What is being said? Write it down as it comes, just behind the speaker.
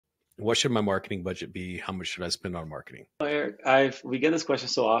what should my marketing budget be? How much should I spend on marketing? We get this question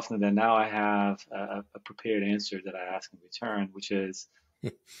so often that now I have a prepared answer that I ask in return, which is,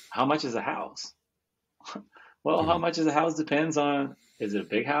 how much is a house? Well, how Mhm. much is a house depends on, is it a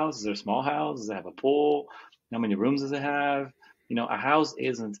big house? Is it a small house? Does it have a pool? How many rooms does it have? A house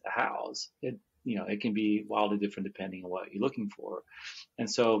isn't a house. It can be wildly different depending on what you're looking for. And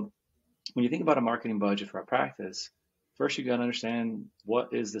so when you think about a marketing budget for a practice, first you got to understand,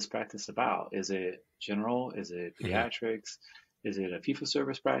 what is this practice about? Is it general? Is it Mhm. pediatrics? Is it a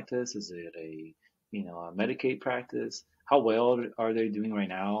fee-for-service practice? Is it a Medicaid practice? How well are they doing right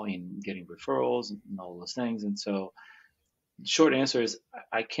now in getting referrals and all those things? And so the short answer is,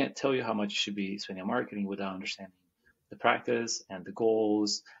 I can't tell you how much you should be spending on marketing without understanding the practice and the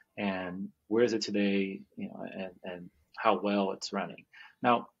goals and where is it today, and how well it's running.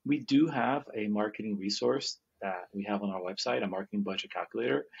 Now, we do have a marketing resource that we have on our website, a marketing budget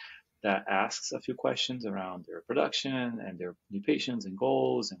calculator that asks a few questions around their production and their new patients and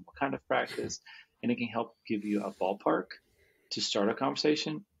goals and what kind of practice, and it can help give you a ballpark to start a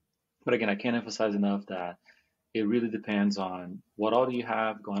conversation. But again, I can't emphasize enough that it really depends on what all do you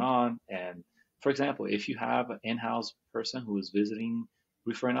have going on. And for example, if you have an in-house person who is visiting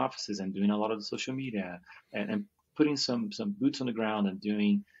referring offices and doing a lot of the social media, and putting some boots on the ground and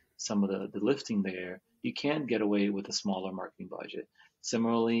doing some of the lifting there, you can get away with a smaller marketing budget.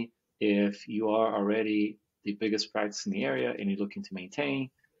 Similarly, if you are already the biggest practice in the area and you're looking to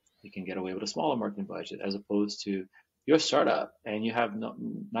maintain, you can get away with a smaller marketing budget, as opposed to you're a startup and you have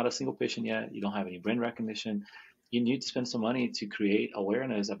not a single patient yet, you don't have any brand recognition. You need to spend some money to create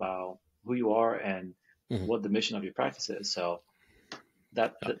awareness about who you are and Mhm. what the mission of your practice is. So Yeah.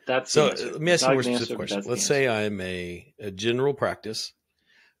 that's the So answer. let me It's ask you a not a more good specific answer, but question. that's the Let's answer. say I'm a general practice.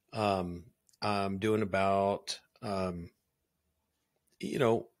 I'm doing about, you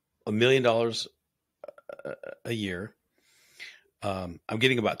know, $1 million a year. I'm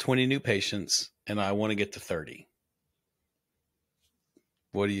getting about 20 new patients, and I want to get to 30.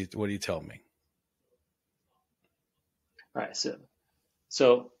 What do you tell me? All right.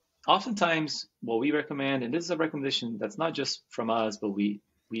 So oftentimes what we recommend, and this is a recommendation that's not just from us, but we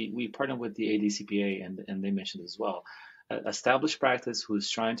partner with the ADCPA, and they mentioned as well. Established practice who is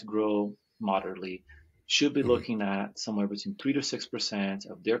trying to grow moderately should be Mhm. looking at somewhere between 3 to 6%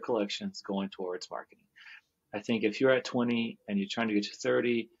 of their collections going towards marketing. I think if you're at 20 and you're trying to get to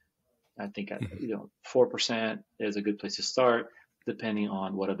 30, I think at, Mhm. 4% is a good place to start, depending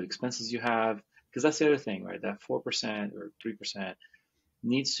on what other expenses you have. Because that's the other thing, right? That 4% or 3%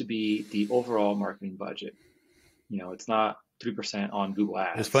 needs to be the overall marketing budget. It's not 3% on Google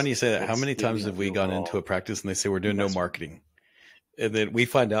It's Ads. funny you say that. How It's many times have the we gone into a overall practice and they say we're doing no investment. marketing, and then we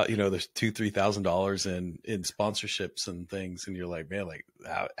find out, there's $2,000-3,000 in sponsorships and things, and you're like, man, like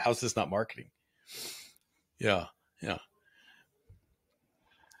how's this not marketing? Yeah, yeah.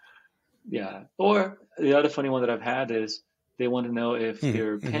 Yeah. Or the other funny one that I've had is they want to know if Mhm,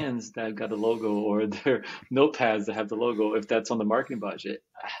 their mhm. pens that got the logo or their notepads that have the logo, if that's on the marketing budget.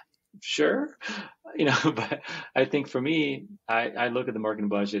 Sure, but I think for me, I look at the marketing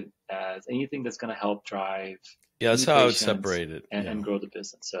budget as anything that's going to help drive Yeah, that's new how I would patients separate it. and grow the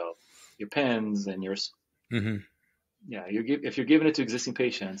business. So your pens and your, Hmm. yeah, if you're giving it to existing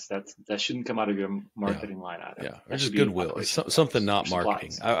patients, that shouldn't come out of your Yeah, marketing line item. yeah, or That should just be in goodwill. It's operational something expenses or not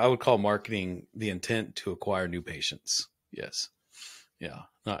marketing. supplies. I would call marketing the intent to acquire new patients. Yes. Yeah.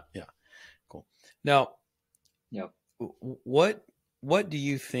 Not. Yeah. Cool. Now, Yep. what what do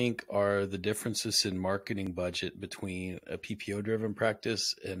you think are the differences in marketing budget between a PPO driven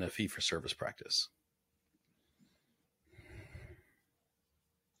practice and a fee for service practice?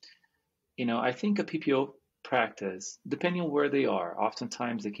 I think a PPO practice, depending on where they are,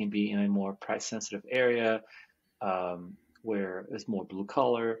 oftentimes they can be in a more price sensitive area, where it's more blue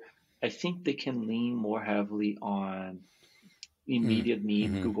collar. I think they can lean more heavily on immediate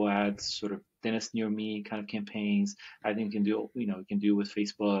need, Mm-hmm. Google Ads, sort of dentist near me kind of campaigns. I think you can do with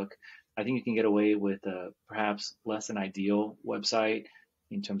Facebook. I think you can get away with perhaps less than ideal website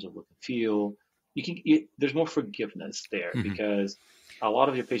in terms of look and feel. There's more forgiveness there Hmm. because a lot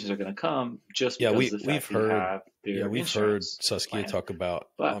of your patients are going to come just Yeah, because of the we've fact that you heard have yeah, their we've heard insurance Saskia plan. talk about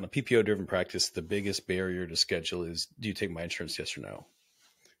But on a PPO driven practice, the biggest barrier to schedule is, do you take my insurance, yes or no?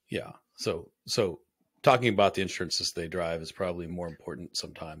 Yeah. So talking about the insurances they drive is probably more important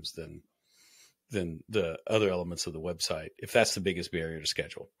sometimes than the other elements of the website, if that's the biggest barrier to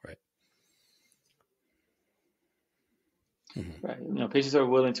schedule, right? Hmm. right, patients are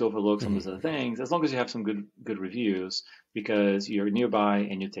willing to overlook some of those other Hmm. things as long as you have some good reviews because you're nearby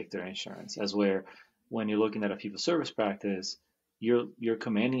and you take their insurance. As where when you're looking at a fee for service practice, you're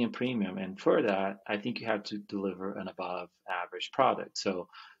commanding a premium, and for that, I think you have to deliver an above average product. So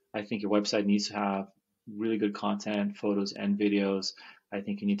I think your website needs to have really good content, photos and videos. I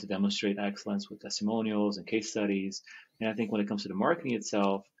think you need to demonstrate excellence with testimonials and case studies. And I think when it comes to the marketing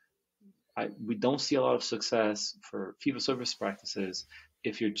itself, we don't see a lot of success for fee for service practices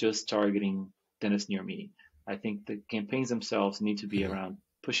if you're just targeting dentists near me. I think the campaigns themselves need to be Mhm. around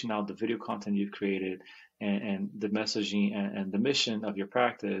pushing out the video content you've created, and the messaging and the mission of your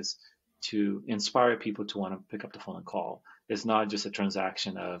practice to inspire people to want to pick up the phone and call. It's not just a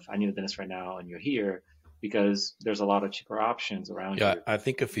transaction of I need a dentist right now and you're here, because there's a lot of cheaper options around Yeah, you I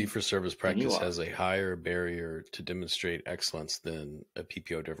think a fee for service than you practice are. has a higher barrier to demonstrate excellence than a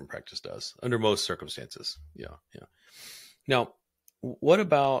PPO driven practice does under most circumstances. Yeah, yeah. Now, what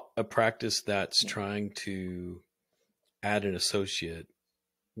about a practice that's Yeah. trying to add an associate?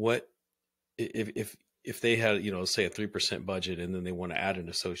 What if they had, say a 3% budget and then they want to add an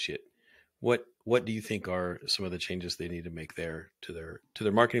associate? What do you think are some of the changes they need to make there to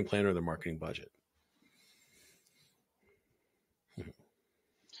their marketing plan or their marketing budget? Mhm.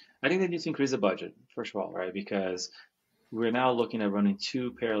 I think they need to increase the budget, first of all, right? Because we're now looking at running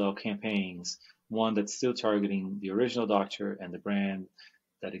two parallel campaigns, one that's still targeting the original doctor and the brand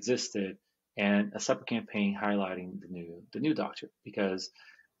that existed, and a separate campaign highlighting the new doctor. Because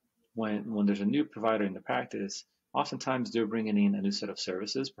when there's a new provider in the practice, oftentimes they're bringing in a new set of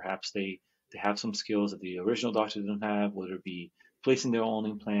services. Perhaps they have some skills that the original doctor didn't have, whether it be placing their own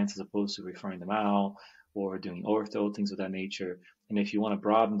implants as opposed to referring them out, or doing ortho, things of that nature. And if you want to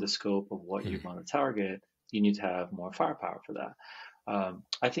broaden the scope of what you're Mhm. going to target, you need to have more firepower for that.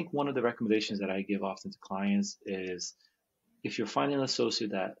 I think one of the recommendations that I give often to clients is, if you're finding an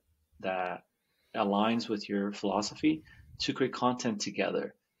associate that aligns with your philosophy, to create content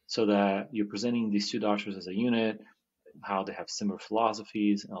together so that you're presenting these two doctors as a unit, how they have similar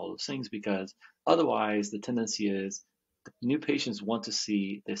philosophies and all those things, because otherwise the tendency is the new patients want to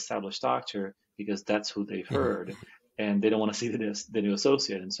see the established doctor because that's who they've Mhm. heard, and they don't want to see the new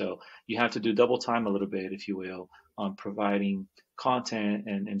associate. And so you have to do double time a little bit, if you will, on providing content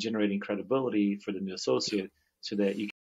and generating credibility for the new associate, so that you